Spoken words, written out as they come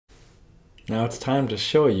Now it's time to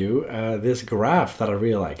show you this graph that I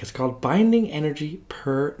really like. It's called binding energy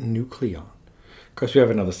per nucleon. Of course, we have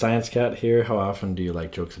another science cat here. How often do you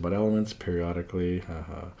like jokes about elements? Periodically.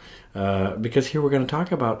 Because here we're going to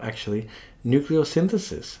talk about actually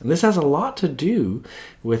nucleosynthesis. And this has a lot to do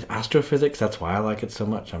with astrophysics. That's why I like it so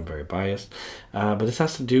much. I'm very biased. But this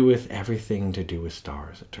has to do with everything to do with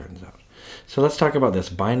stars, it turns out. So let's talk about this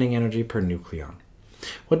binding energy per nucleon.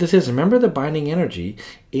 What this is, remember the binding energy,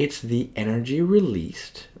 it's the energy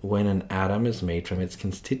released when an atom is made from its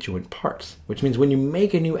constituent parts, which means when you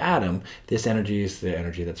make a new atom, this energy is the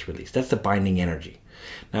energy that's released. That's the binding energy.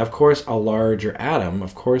 Now, of course, a larger atom,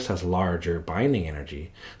 of course, has larger binding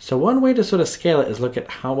energy. So one way to sort of scale it is look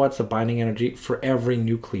at what's the binding energy for every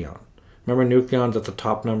nucleon. Remember nucleons at the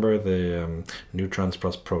top number, the neutrons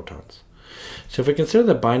plus protons. So if we consider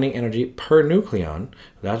the binding energy per nucleon,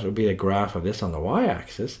 that would be a graph of this on the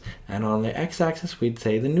y-axis, and on the x-axis we'd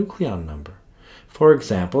say the nucleon number. For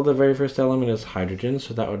example, the very first element is hydrogen,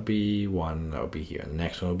 so that would be 1, that would be here. The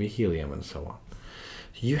next one would be helium, and so on.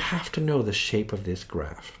 You have to know the shape of this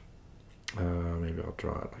graph. Maybe I'll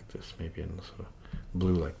draw it like this, maybe in sort of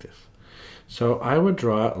blue like this. So I would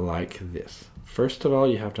draw it like this. First of all,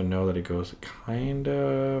 you have to know that it goes kind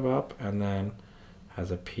of up, and then has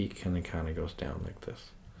a peak and then kind of goes down like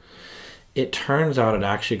this. It turns out it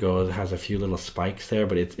actually has a few little spikes there,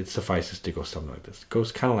 but it suffices to go something like this. It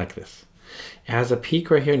goes kind of like this. It has a peak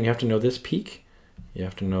right here, and you have to know this peak. You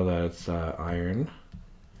have to know that it's iron.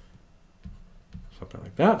 Something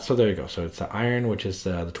like that. So there you go. So it's the iron, which is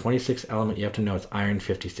the 26th element. You have to know it's iron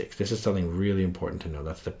 56. This is something really important to know.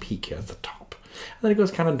 That's the peak, that's the top. And then it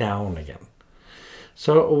goes kind of down again.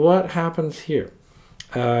 So what happens here?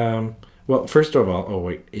 Well, first of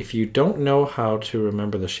all, if you don't know how to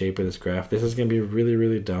remember the shape of this graph, this is going to be really,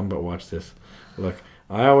 really dumb, but watch this. Look,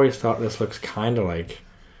 I always thought this looks kind of like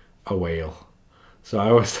a whale. So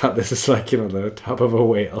I always thought this is like, the top of a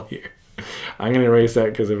whale here. I'm going to erase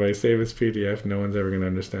that because if I save this PDF, no one's ever going to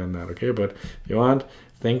understand that, okay? But if you want,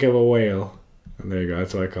 think of a whale. And there you go.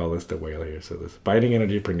 That's why I call this the whale here. So this binding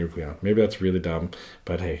energy per nucleon. Maybe that's really dumb,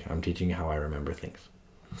 but hey, I'm teaching you how I remember things.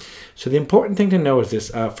 So the important thing to know is this.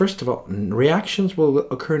 First of all, reactions will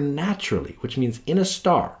occur naturally, which means in a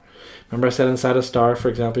star. Remember I said inside a star, for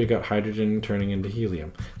example, you got hydrogen turning into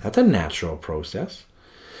helium. That's a natural process.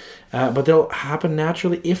 But they'll happen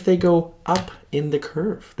naturally if they go up in the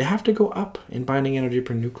curve. They have to go up in binding energy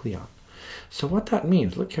per nucleon. So what that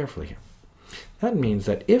means, look carefully here. That means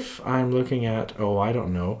that if I'm looking at, I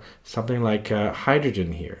don't know, something like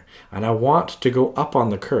hydrogen here, and I want to go up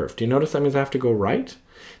on the curve, do you notice that means I have to go right?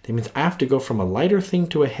 That means I have to go from a lighter thing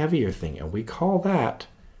to a heavier thing, and we call that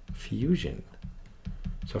fusion.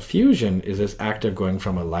 So fusion is this act of going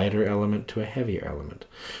from a lighter element to a heavier element.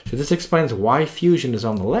 So this explains why fusion is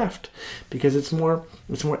on the left, because it's more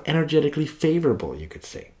energetically favorable, you could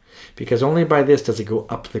say. Because only by this does it go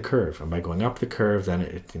up the curve, and by going up the curve,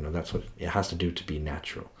 then that's what it has to do to be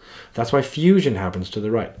natural. That's why fusion happens to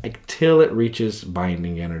the right until it reaches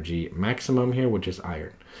binding energy maximum here, which is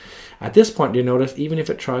iron. At this point, you notice even if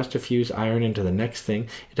it tries to fuse iron into the next thing,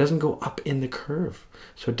 it doesn't go up in the curve.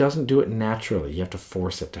 So it doesn't do it naturally. You have to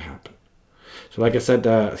force it to happen. So like I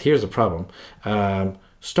said, here's the problem.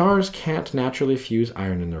 Stars can't naturally fuse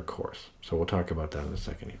iron in their cores. So we'll talk about that in a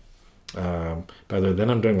second here. By the way, then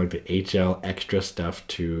I'm doing like the HL extra stuff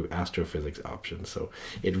to astrophysics options. So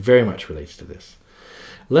it very much relates to this.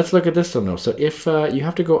 Let's look at this though. So if you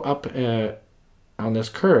have to go up on this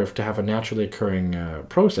curve to have a naturally occurring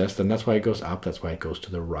process, then that's why it goes up, that's why it goes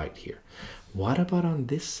to the right here. What about on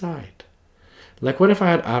this side? Like what if I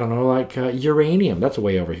had, I don't know, like uranium, that's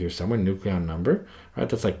way over here somewhere, nucleon number, right?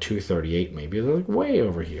 That's like 238 maybe, they're like way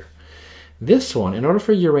over here. This one, in order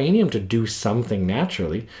for uranium to do something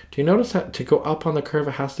naturally, do you notice that to go up on the curve,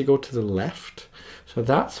 it has to go to the left? So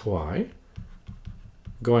that's why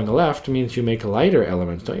going left means you make lighter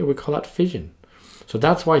elements, don't you? We call that fission. So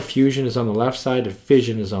that's why fusion is on the left side and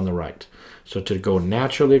fission is on the right. So to go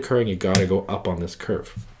naturally occurring, you got to go up on this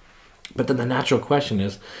curve. But then the natural question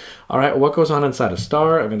is, all right, what goes on inside a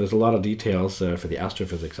star? I mean, there's a lot of details for the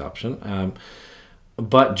astrophysics option.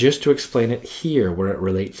 But just to explain it here, where it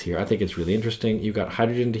relates here, I think it's really interesting. You've got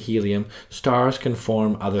hydrogen to helium. Stars can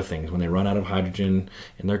form other things. When they run out of hydrogen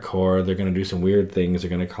in their core, they're going to do some weird things. They're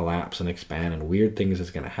going to collapse and expand, and weird things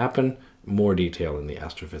is going to happen. More detail in the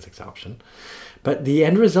astrophysics option. But the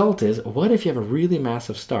end result is, what if you have a really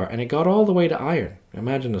massive star and it got all the way to iron?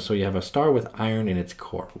 Imagine this. So you have a star with iron in its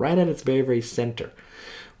core, right at its very, very center.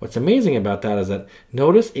 What's amazing about that is that,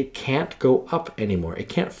 notice it can't go up anymore. It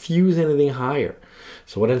can't fuse anything higher.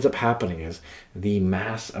 So what ends up happening is the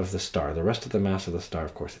mass of the star, the rest of the mass of the star,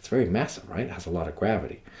 of course, it's very massive, right? It has a lot of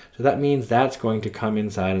gravity. So that means that's going to come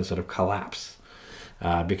inside and sort of collapse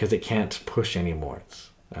because it can't push anymore. It's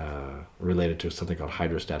related to something called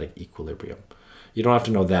hydrostatic equilibrium. You don't have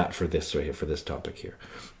to know that for this right here, for this topic here.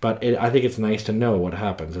 But I think it's nice to know what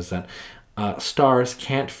happens is that stars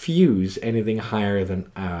can't fuse anything higher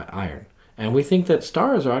than iron. And we think that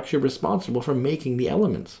stars are actually responsible for making the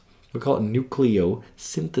elements. We call it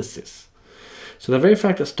nucleosynthesis. So the very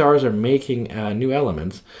fact that stars are making new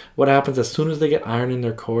elements, what happens as soon as they get iron in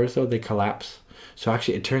their cores, though, they collapse. So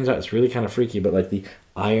actually, it turns out it's really kind of freaky, but like the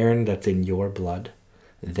iron that's in your blood,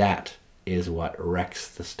 that is what wrecks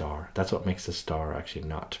the star. That's what makes the star actually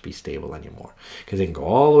not be stable anymore. Because it can go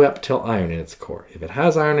all the way up till iron in its core. If it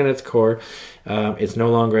has iron in its core, it's no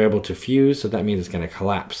longer able to fuse, so that means it's going to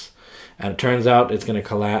collapse. And it turns out it's going to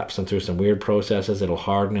collapse, and through some weird processes, it'll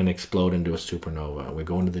harden and explode into a supernova. And we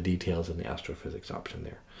go into the details in the astrophysics option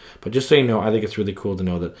there. But just so you know, I think it's really cool to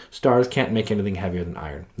know that stars can't make anything heavier than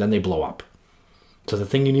iron. Then they blow up. So the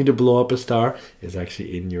thing you need to blow up a star is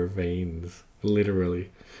actually in your veins,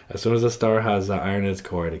 literally. As soon as a star has iron in its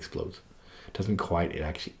core, it explodes. It doesn't quite, it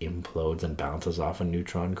actually implodes and bounces off a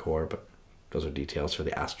neutron core, but those are details for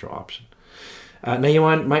the astro option. Now you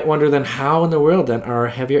might wonder then, how in the world then are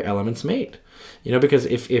heavier elements made? You know, because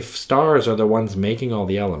if stars are the ones making all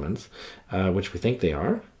the elements, which we think they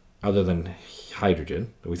are, other than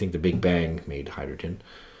hydrogen, we think the Big Bang made hydrogen,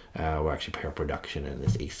 or actually pair production and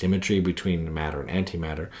this asymmetry between matter and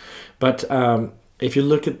antimatter. But if you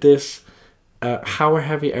look at this, how are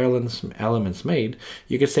heavy elements made?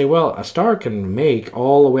 You could say, well, a star can make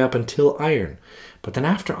all the way up until iron. But then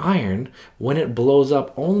after iron, when it blows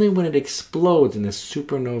up, only when it explodes in this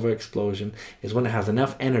supernova explosion is when it has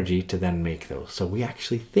enough energy to then make those. So we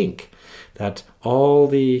actually think that all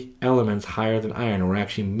the elements higher than iron were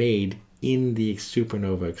actually made in the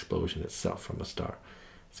supernova explosion itself from a star.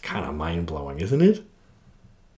 It's kind of mind-blowing, isn't it?